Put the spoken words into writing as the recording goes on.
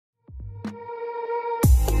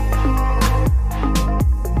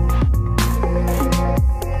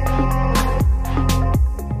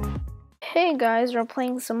guys, we're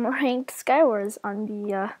playing some ranked Skywars on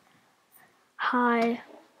the High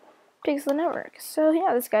Pixel Network. So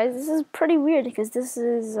yeah, this is pretty weird because this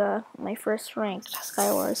is my first ranked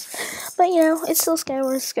Skywars. But you know, it's still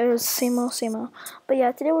Skywars, same old, same old. But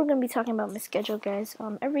yeah, today we're gonna be talking about my schedule, guys.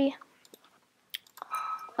 Every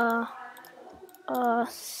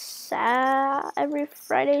every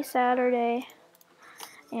Friday, Saturday,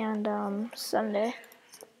 and Sunday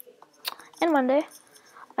and Monday,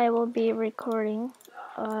 I will be recording.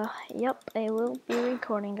 Yep, I will be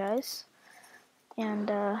recording, guys. And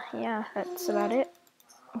yeah, that's about it.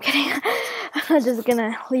 I'm kidding. I'm not just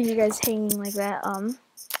gonna leave you guys hanging like that.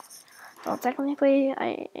 Well, technically,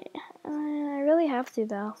 I really have to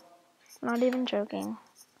though. I'm not even joking.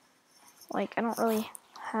 Like, I don't really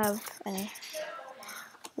have any.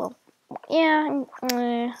 Well, yeah.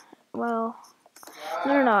 Well,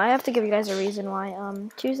 no. I have to give you guys a reason why.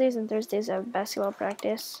 Tuesdays and Thursdays I have basketball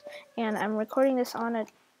practice, and I'm recording this on a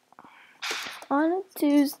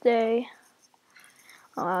Tuesday.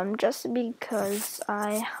 Just because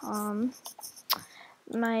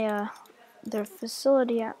their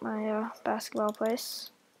facility at my basketball place,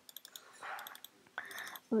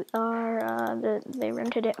 they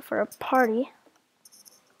rented it for a party.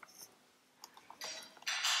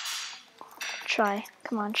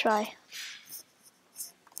 Come on, try.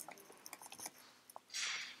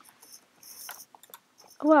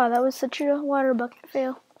 Wow, that was such a water bucket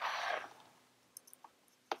fail.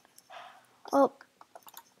 Oh.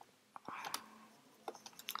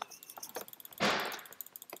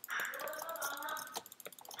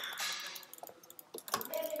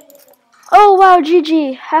 Oh wow,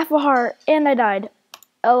 GG, half a heart, and I died.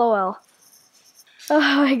 LOL. Oh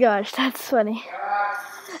my gosh, that's funny.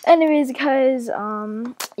 Anyways, guys,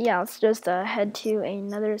 yeah, let's just head to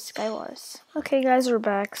another Skywars. Okay, guys, we're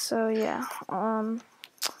back. So yeah, I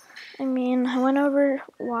went over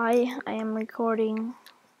why I am recording.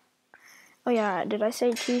 Oh yeah, did I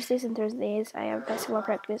say Tuesdays and Thursdays I have basketball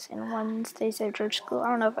practice, and Wednesdays I have church school? I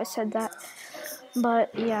don't know if I said that.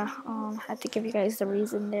 But yeah, I had to give you guys the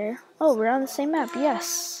reason there. Oh, we're on the same map.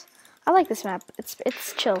 Yes, I like this map.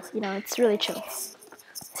 It's chill. You know, it's really chill.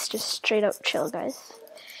 It's just straight up chill, guys.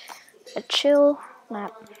 A chill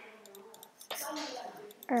map.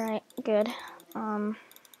 All right, good.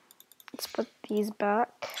 Let's put these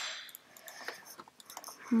back.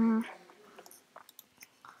 All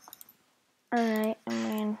right.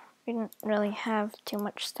 We didn't really have too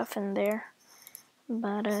much stuff in there.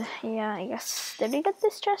 But, yeah, I guess. Did we get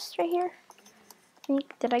this chest right here?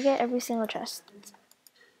 Did I get every single chest?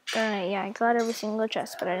 Alright, yeah, I got every single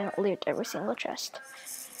chest, but I didn't loot every single chest.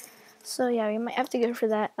 So, yeah, we might have to go for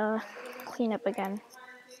that, cleanup again.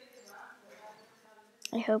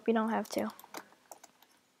 I hope we don't have to.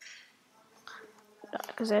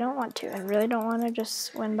 Because I don't want to. I really don't want to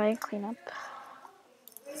just win by a cleanup.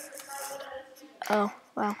 Oh,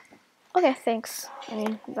 wow. Okay, thanks.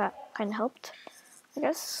 That kind of helped, I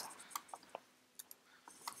guess.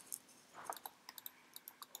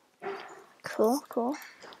 Cool.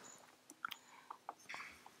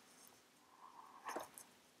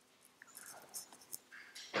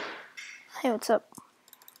 Hey, what's up?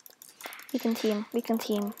 We can team.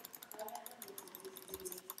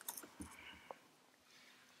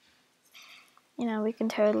 You know, we can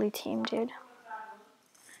totally team, dude.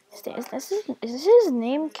 Is this his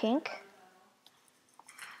name, Kink?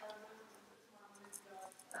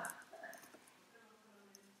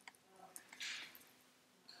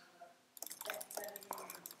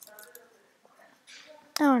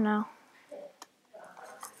 I don't know.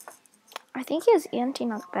 I think he has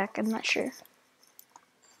anti-knockback, I'm not sure.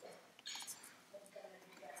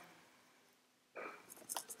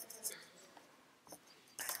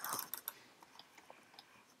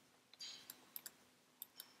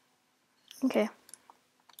 Okay.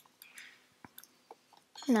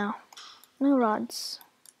 No rods.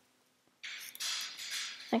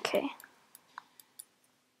 Okay.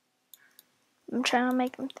 I'm trying to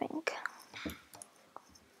make him think.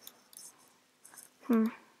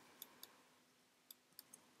 I'm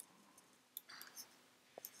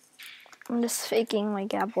just faking my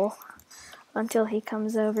gabble until he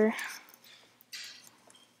comes over.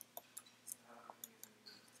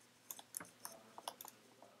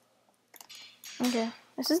 Okay.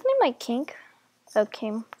 Is his name like Kink? Oh,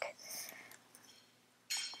 Kink.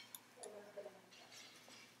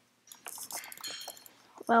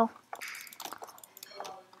 Well.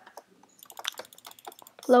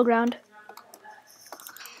 Low ground.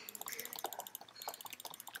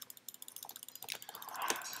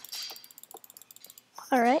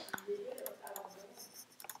 Alright.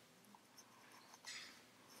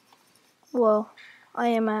 Whoa,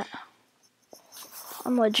 I'm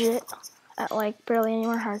legit at like barely any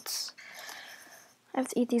more hearts. I have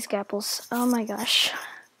to eat these gapples. Oh my gosh.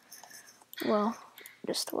 Whoa,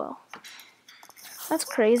 just whoa. That's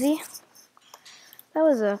crazy. That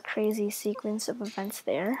was a crazy sequence of events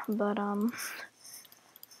there, but wow,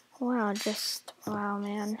 wow,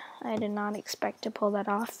 man. I did not expect to pull that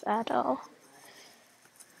off at all.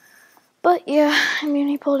 But yeah, I mean,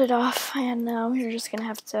 he pulled it off, and now we're just gonna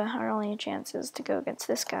have to, our only chance is to go against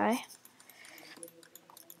this guy.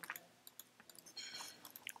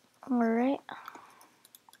 Alright.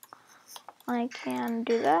 I can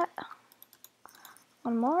do that.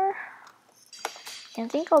 One more. I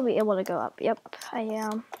think I'll be able to go up. Yep, I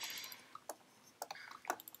am.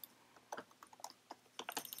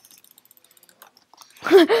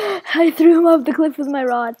 I threw him off the cliff with my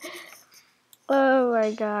rod. Oh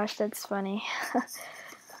my gosh, that's funny.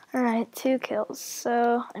 Alright, 2 kills.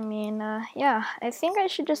 So, I mean, yeah, I think I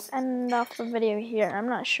should just end off the video here. I'm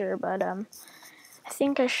not sure, but, I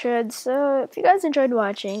think I should. So, if you guys enjoyed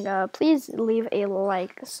watching, please leave a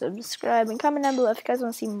like, subscribe, and comment down below if you guys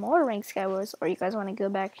want to see more ranked Skywars, or you guys want to go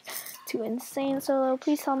back to Insane Solo.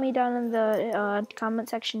 Please tell me down in the comment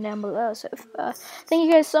section down below. So, thank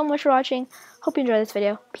you guys so much for watching. Hope you enjoyed this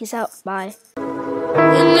video. Peace out. Bye.